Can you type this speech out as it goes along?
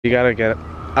You gotta get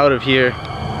out of here.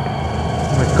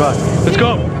 Oh my god. Let's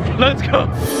go! Let's go!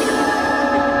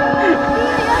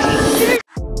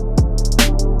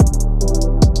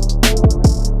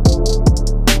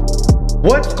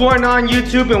 What's going on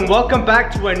YouTube, and welcome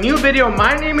back to a new video.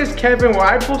 My name is Kevin, where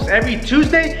I post every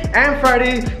Tuesday and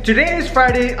Friday. Today is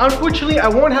Friday. Unfortunately, I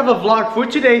won't have a vlog for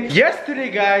today. Yesterday,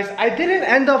 guys, I didn't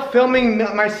end up filming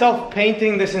myself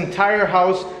painting this entire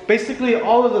house. Basically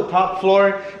all of the top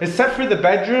floor, except for the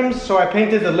bedrooms. So I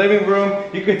painted the living room.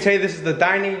 You could say this is the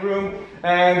dining room.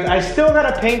 And I still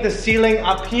gotta paint the ceiling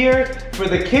up here for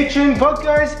the kitchen. But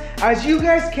guys, as you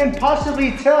guys can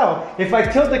possibly tell, if I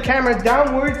tilt the camera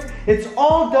downwards, it's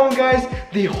all done, guys.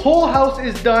 The whole house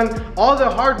is done. All the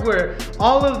hardware,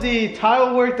 all of the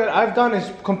tile work that I've done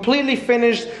is completely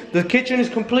finished. The kitchen is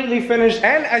completely finished.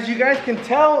 And as you guys can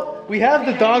tell, we have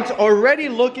the dogs already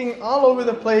looking all over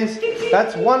the place.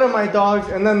 That's one of my dogs,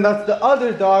 and then that's the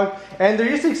other dog. And they're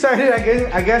just excited,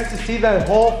 I guess, to see that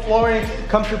whole flooring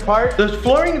come to part. The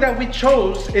flooring that we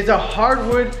chose is a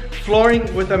hardwood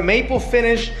flooring with a maple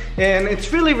finish, and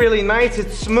it's really, really nice.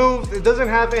 It's smooth. It doesn't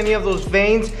have any of those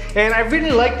veins, and I really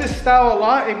like this style a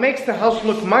lot. It makes the house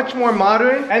look much more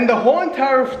modern, and the whole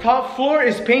entire top floor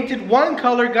is painted one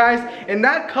color, guys, and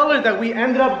that color that we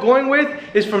ended up going with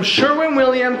is from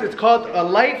Sherwin-Williams. It's called a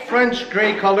light French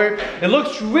gray color. It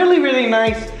looks really, really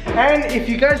nice. And if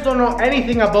you guys don't know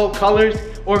anything about colors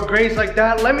or grays like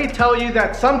that, let me tell you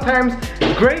that sometimes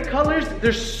gray colors,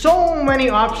 there's so many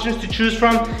options to choose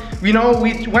from. You know,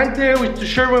 we went there to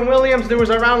Sherwin-Williams. There was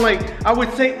around, like, I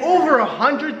would say over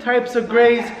 100 types of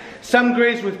grays. Some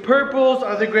grays with purples,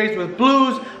 other grays with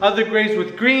blues, other grays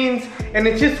with greens, and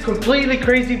it's just completely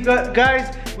crazy. But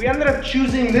guys, we ended up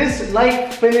choosing this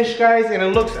light finish, guys, and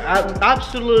it looks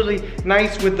absolutely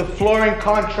nice with the flooring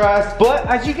contrast. But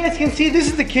as you guys can see, this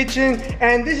is the kitchen,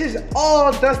 and this is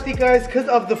all dusty, guys, because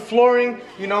of the flooring,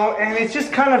 you know, and it's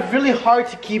just kind of really hard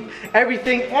to keep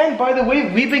everything. And by the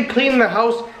way, we've been cleaning the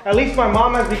house. At least my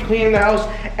mom has been cleaning the house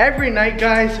every night,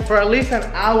 guys, for at least an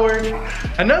hour.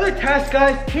 Another task,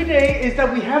 guys, today is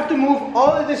that we have to move all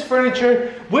of this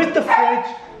furniture with the fridge,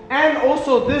 and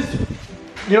also this,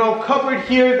 you know, cupboard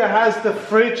here that has the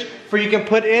fridge for you can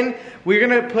put in. We're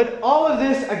gonna put all of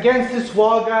this against this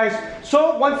wall, guys.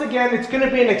 So once again, it's gonna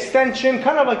be an extension,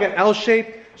 kind of like an L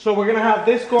shape. So we're gonna have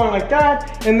this going like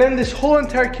that, and then this whole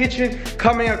entire kitchen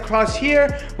coming across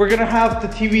here. We're gonna have the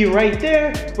TV right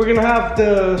there. We're gonna have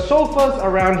the sofas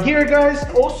around here, guys.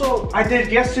 Also, I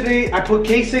did yesterday, I put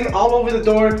casing all over the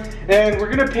door, and we're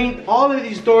gonna paint all of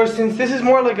these doors, since this is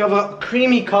more like of a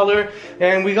creamy color,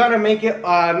 and we gotta make it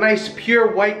a nice pure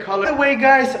white color. By the way,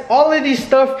 guys, all of these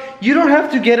stuff, you don't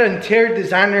have to get an interior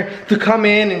designer to come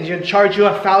in and charge you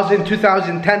 $1,000,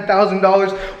 $2,000,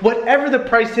 $10,000, whatever the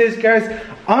price is, guys.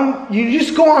 You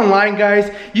just go online, guys.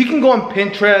 You can go on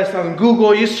Pinterest, on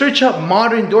Google. You search up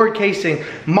modern door casing,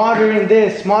 modern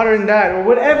this, modern that, or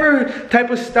whatever type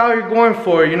of style you're going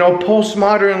for. You know,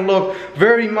 postmodern look,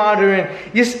 very modern.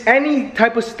 Just any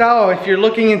type of style. If you're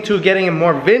looking into getting a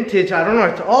more vintage, I don't know.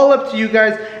 It's all up to you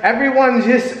guys. Everyone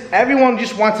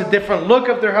just wants a different look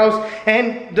of their house,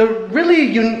 and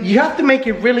you have to make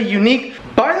it really unique.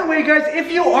 By the way, guys, if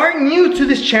you are new to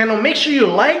this channel, make sure you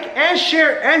like and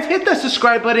share and hit the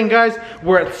subscribe button, guys.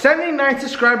 We're at 79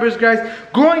 subscribers, guys,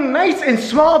 growing nice and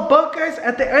small. But guys,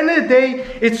 at the end of the day,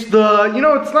 it's the, you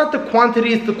know, it's not the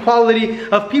quantity, it's the quality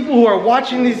of people who are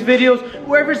watching these videos.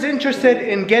 Whoever's interested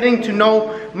in getting to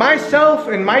know myself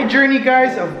and my journey,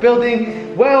 guys, of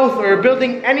building wealth or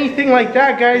building anything like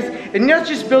that, guys, and not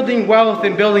just building wealth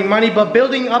and building money, but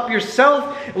building up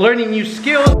yourself, learning new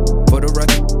skills. For the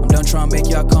record, I'm done trying to make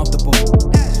y'all comfortable.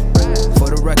 For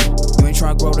the record, you ain't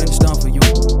trying to grow, then it's done for you.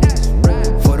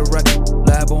 For the record,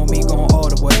 lab on me going all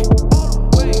the way.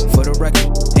 For the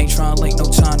record, ain't trying to link, no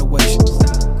time to waste.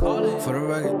 For the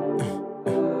record,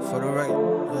 for the record.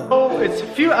 Yeah. So it's a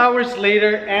few hours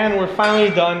later, and we're finally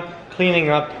done cleaning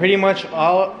up pretty much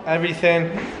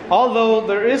everything. Although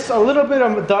there is a little bit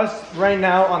of dust right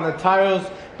now on the tiles,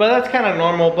 but that's kind of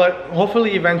normal. But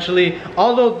hopefully eventually,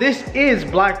 although this is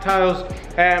black tiles,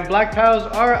 and black tiles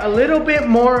are a little bit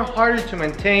more harder to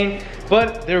maintain,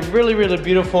 but they're really, really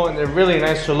beautiful, and they're really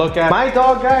nice to look at. My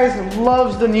dog, guys,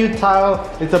 loves the new tile.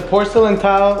 It's a porcelain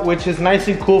tile, which is nice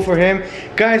and cool for him.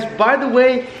 Guys, by the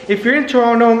way, if you're in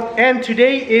Toronto, and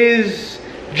today is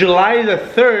July the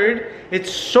 3rd,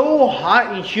 it's so hot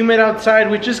and humid outside,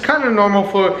 which is kind of normal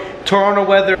for Toronto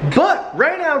weather. But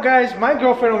right now, guys, my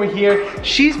girlfriend over here,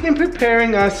 she's been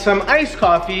preparing us some iced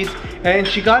coffees, and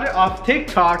she got it off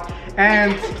TikTok.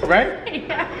 And right?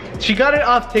 Yeah. She got it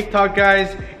off TikTok,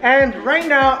 guys. And right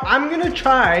now, I'm gonna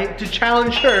try to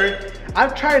challenge her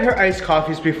I've tried her iced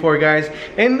coffees before, guys,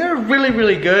 and they're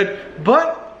really good,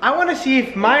 but I want to see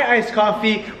if my iced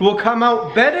coffee will come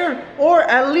out better or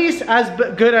at least as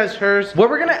good as hers. What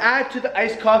we're gonna add to the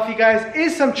iced coffee, guys,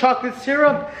 is some chocolate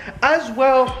syrup as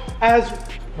well as,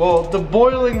 well, the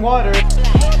boiling water.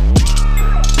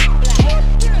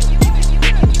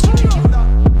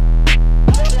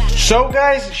 So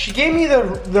guys, she gave me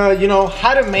the you know,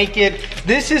 how to make it.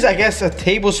 This is, I guess, a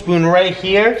tablespoon right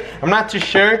here. I'm not too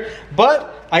sure,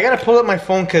 but I gotta pull up my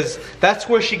phone because that's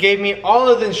where she gave me all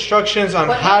of the instructions on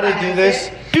how to do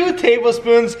this. 2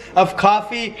 tablespoons of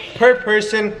coffee per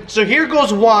person. So here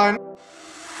goes 1.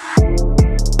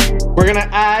 We're gonna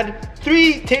add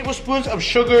 3 tablespoons of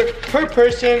sugar per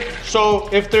person. So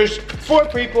if there's 4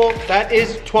 people, that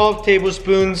is 12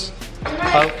 tablespoons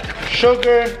of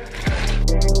sugar.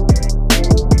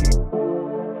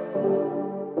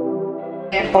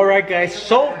 Alright guys,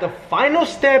 so the final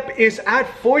step is add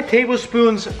 4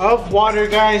 tablespoons of water,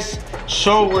 guys.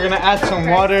 So we're gonna add some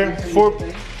water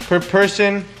per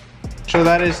person. So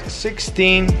that is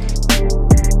 16.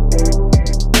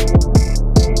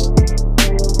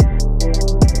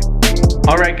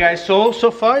 Alright guys, so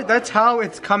far that's how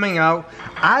it's coming out.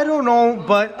 I don't know,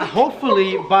 but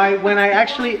hopefully by when I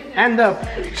actually end up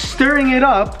stirring it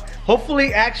up, hopefully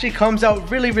it actually comes out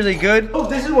really good. Oh,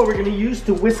 this is what we're gonna use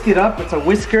to whisk it up. It's a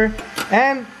whisker.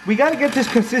 And we gotta get this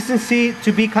consistency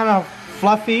to be kind of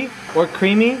fluffy or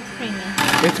creamy.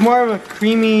 It's more of a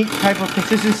creamy type of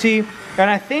consistency. And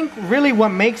I think really what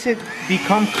makes it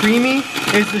become creamy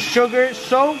is the sugar.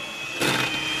 So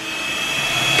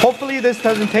hopefully this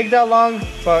doesn't take that long,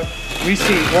 but we'll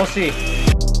see.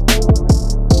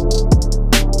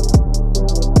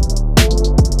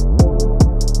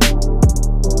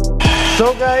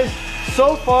 So guys,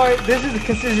 so far this is the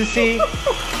consistency.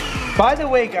 By the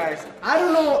way guys, I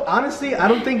don't know, honestly, I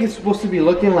don't think it's supposed to be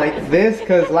looking like this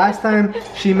because last time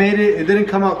she made it, it didn't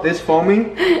come out this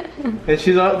foamy. And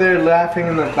she's out there laughing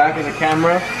in the back of the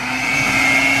camera.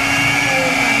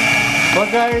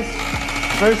 But guys,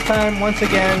 first time once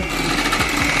again.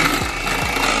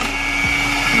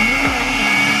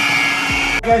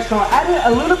 Guys, so I added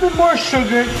a little bit more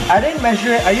sugar. I didn't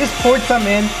measure it, I just poured some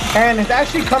in and it's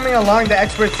actually coming along, the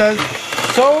expert says.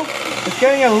 So it's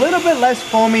getting a little bit less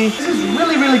foamy. This is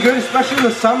really good, especially in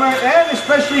the summer and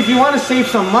especially if you want to save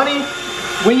some money.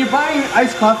 When you're buying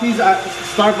iced coffees at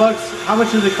Starbucks, how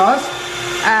much does it cost?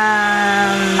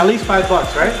 At least $5,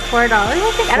 right? $4,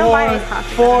 I think. I don't buy iced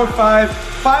coffee.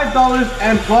 $5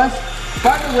 and plus.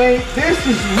 By the way, this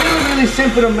is really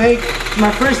simple to make. It's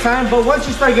my first time, but once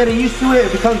you start getting used to it,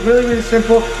 it becomes really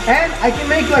simple. And I can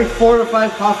make like 4 or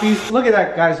 5 coffees. Look at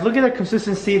that, guys. Look at that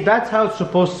consistency. That's how it's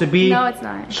supposed to be. No, it's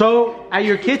not. So at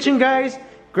your kitchen, guys,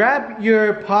 grab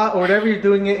your pot or whatever you're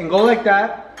doing it and go like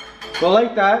that. Go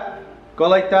like that. Go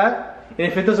like that. And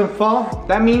if it doesn't fall,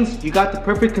 that means you got the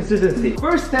perfect consistency.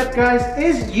 First step, guys,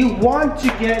 is you want to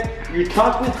get your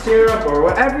chocolate syrup or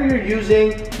whatever you're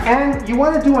using, and you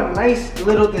want to do a nice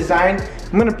little design.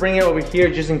 I'm gonna bring it over here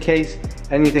just in case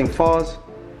anything falls.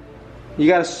 You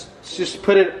gotta just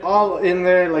put it all in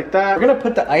there like that. We're gonna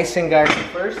put the icing, guys,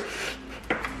 first.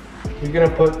 You're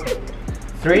gonna put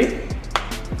 3?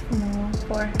 No,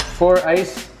 4. 4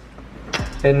 ice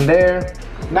in there.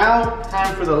 Now,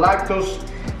 time for the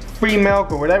lactose-free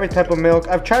milk or whatever type of milk.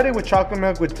 I've tried it with chocolate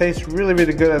milk, which tastes really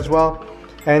good as well.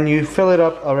 And you fill it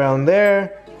up around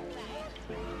there.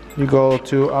 You go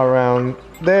to around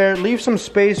there. Leave some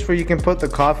space where you can put the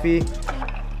coffee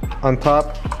on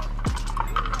top.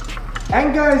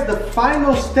 And guys, the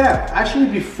final step, actually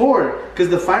before, because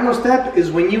the final step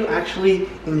is when you actually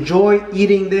enjoy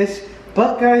eating this.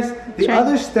 But guys, the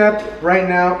other step right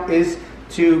now is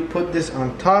to put this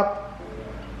on top.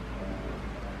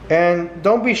 And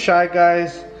don't be shy,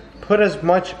 guys. Put as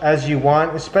much as you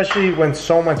want, especially when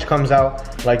so much comes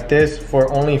out like this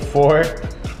for only 4.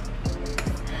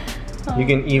 You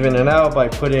can even it out by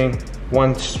putting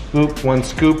one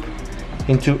scoop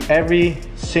into every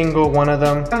single one of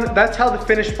them. That's how the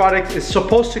finished product is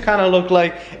supposed to kind of look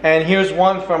like. And here's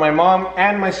one for my mom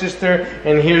and my sister,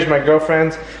 and here's my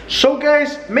girlfriend's. So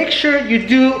guys, make sure you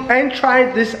do and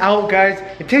try this out, guys.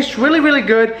 It tastes really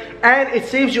good, and it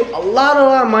saves you a lot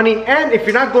of money. And if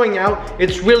you're not going out,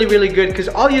 it's really good because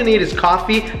all you need is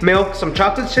coffee, milk, some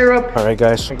chocolate syrup. All right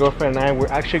guys, my girlfriend and I, we're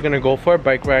actually gonna go for a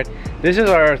bike ride. This is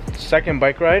our second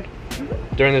bike ride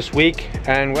during this week,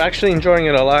 and we're actually enjoying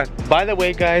it a lot. By the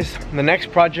way guys, the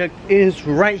next project is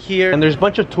right here, and there's a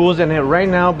bunch of tools in it right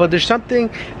now, but there's something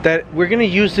that we're gonna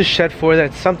use this shed for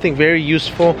that's something very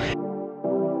useful.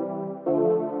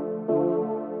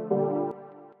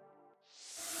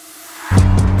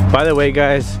 By the way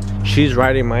guys, she's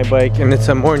riding my bike and it's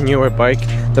a more newer bike.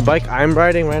 The bike I'm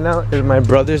riding right now is my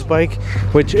brother's bike,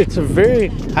 which it's a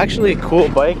very actually cool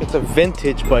bike. It's a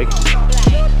vintage bike.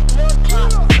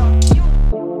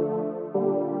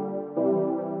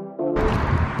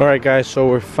 Alright guys, so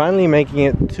we're finally making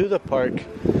it to the park,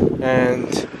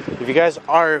 and if you guys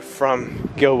are from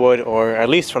Gilwood or at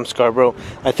least from Scarborough,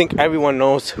 I think everyone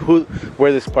knows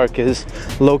where this park is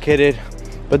located.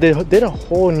 But they did a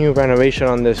whole new renovation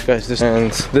on this, guys.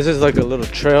 And this is like a little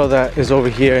trail that is over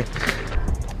here.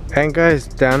 And guys,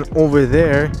 down over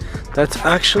there, that's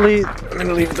actually, I'm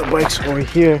gonna leave the bikes over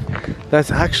here.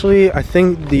 That's actually, I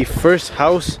think, the first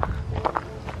house.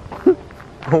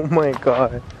 Oh my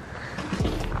god.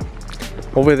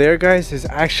 Over there, guys, is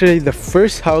actually the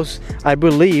first house, I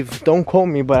believe, don't quote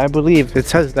me, but I believe it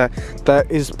says that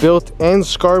is built in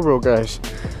Scarborough, guys.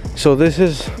 So this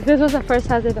was the first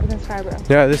house they built in Scarborough.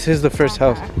 Yeah, this is the first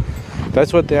house.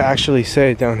 That's what they actually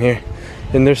say down here.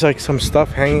 And there's like some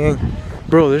stuff hanging.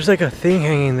 Bro, there's like a thing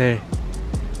hanging there.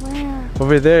 Where?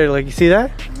 Over there, like you see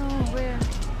that? No, where?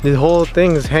 The whole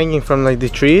thing is hanging from like the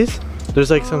trees. There's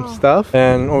like some stuff.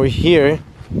 And over here,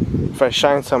 if I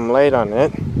shine some light on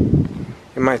it,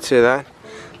 you might see that.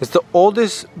 It's the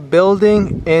oldest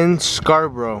building in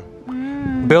Scarborough.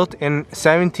 Built in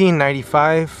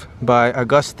 1795 by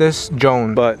Augustus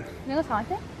Jones. But you know what's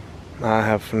haunted? I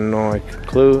have no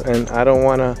clue, and I don't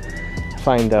want to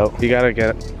find out. You gotta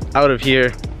get out of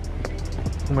here.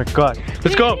 Oh my god.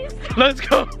 Let's go! Let's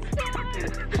go!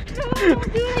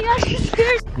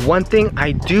 One thing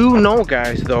I do know,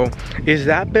 guys, though, is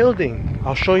that building.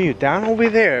 I'll show you down over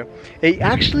there. It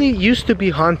actually used to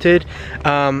be haunted.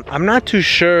 I'm not too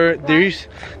sure. There used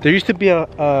to be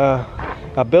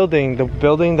a building, the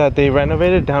building that they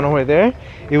renovated down over there.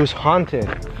 It was haunted.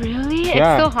 Really?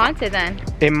 Yeah. It's still haunted then?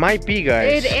 It might be,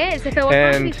 guys. It is. If it was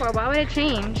haunted before, why would it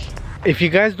change? If you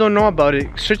guys don't know about it,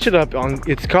 search it up on,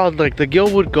 it's called like the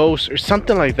Gilwood Ghost or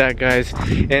something like that, guys.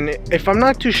 And if I'm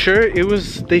not too sure, it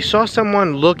was, they saw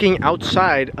someone looking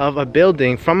outside of a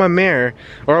building from a mirror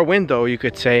or a window, you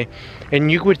could say,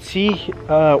 and you would see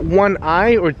one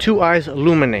eye or two eyes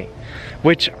illuminate,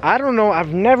 which I don't know,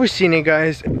 I've never seen it,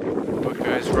 guys. But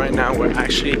guys, right now we're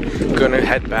actually gonna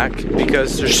head back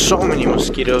because there's so many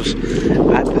mosquitoes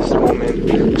at this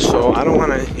moment. So I don't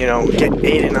wanna, you know, get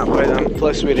eaten up by them.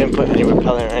 Plus we didn't put any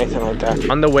repellent or anything like that.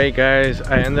 On the way, guys,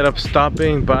 I ended up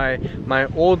stopping by my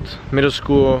old middle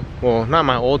school. Well, not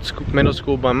my old middle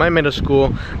school, but my middle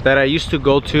school that I used to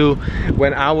go to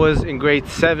when I was in grade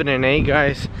 7 and 8,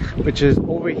 guys, which is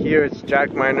over here. It's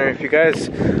Jack Minor. If you guys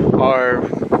are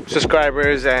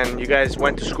subscribers and you guys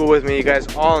went to school with me, you guys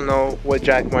all know what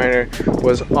Jack Minor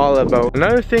was all about.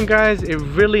 Another thing, guys, it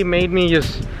really made me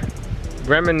just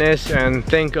reminisce and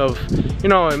think of, you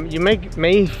know, you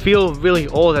may feel really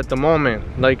old at the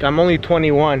moment. Like, I'm only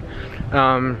 21,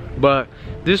 but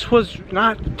this was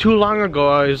not too long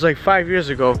ago. It was like 5 years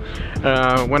ago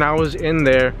when I was in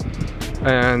there,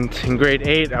 and in grade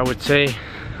 8, I would say,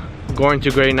 going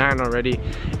to grade 9 already.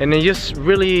 And it just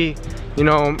really, you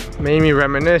know, made me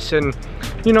reminisce. And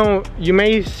you know, you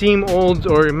may seem old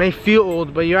or it may feel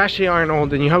old, but you actually aren't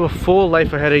old, and you have a full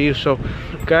life ahead of you. So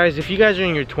guys, if you guys are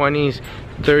in your 20s,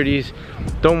 30s,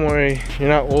 don't worry, you're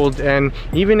not old. And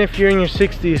even if you're in your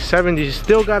 60s, 70s, you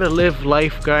still gotta live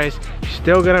life, guys. You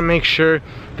still gotta make sure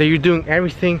that you're doing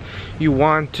everything you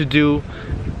want to do.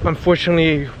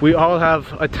 Unfortunately, we all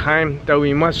have a time that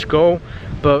we must go,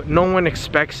 but no one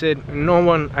expects it. No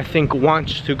one, I think,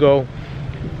 wants to go.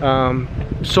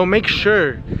 So make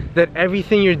sure that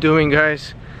everything you're doing,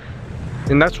 guys,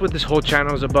 and that's what this whole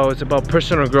channel is about. It's about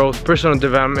personal growth, personal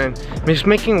development, just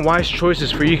making wise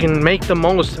choices for you can make the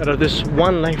most out of this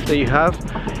one life that you have,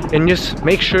 and just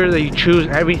make sure that you choose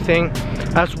everything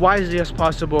as wisely as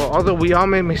possible, although we all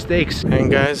make mistakes.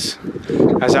 And guys,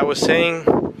 as I was saying,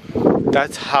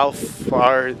 that's how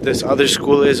far this other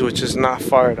school is, which is not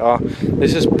far at all.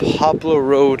 This is Poplar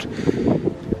Road.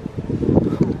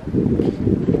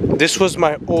 This was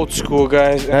my old school,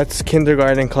 guys. That's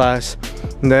kindergarten class,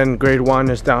 and then grade 1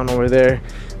 is down over there.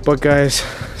 But guys,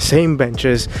 same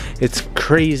benches. It's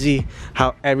crazy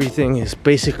how everything is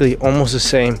basically almost the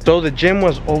same. So the gym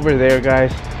was over there,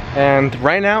 guys, and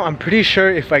right now I'm pretty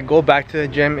sure if I go back to the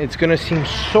gym, it's gonna seem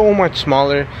so much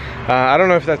smaller. I don't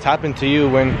know if that's happened to you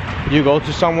when you go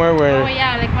to somewhere where... Oh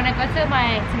yeah, like when I go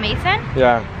to Mason,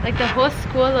 yeah, like the whole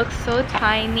school looks so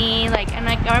tiny, like, and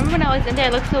like I remember when I was in there,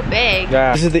 it looked so big.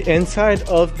 Yeah, this is the inside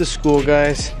of the school,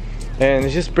 guys, and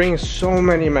it just brings so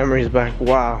many memories back.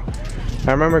 Wow.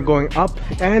 I remember going up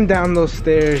and down those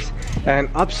stairs, and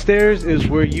upstairs is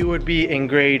where you would be in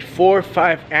grade 4,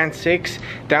 5, and 6.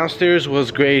 Downstairs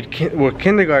was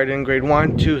kindergarten, grade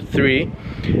 1, 2, 3.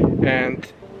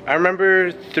 And I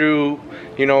remember through,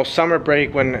 you know, summer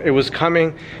break when it was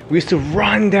coming, we used to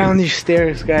run down these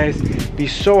stairs, guys, be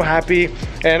so happy.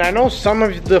 And I know some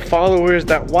of the followers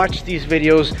that watch these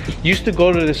videos used to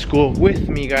go to the school with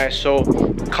me, guys. So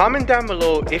comment down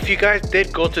below if you guys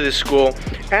did go to the school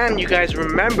and you guys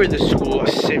remember the school.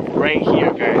 Sit right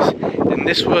here, guys. And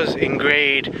this was in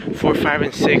grade 4, 5,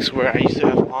 and 6 where I used to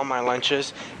have all my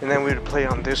lunches, and then we would play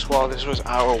on this wall. This was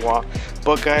our wall.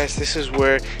 But guys, this is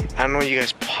where, I know you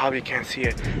guys probably can't see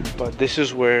it, but this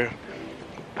is where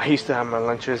I used to have my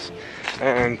lunches.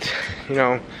 And you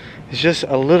know, it's just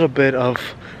a little bit of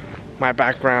my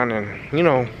background, and you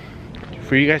know,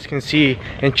 for you guys can see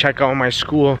and check out my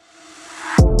school.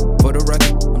 For the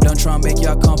record, I'm done trying to make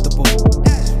y'all comfortable.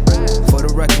 For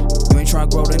the record, you ain't trying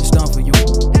to grow, then it's done for you.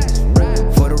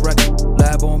 For the record,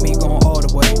 lab on me going all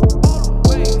the way.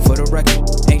 For the record,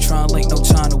 ain't trying to link, no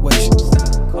time to waste.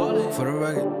 For the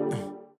record.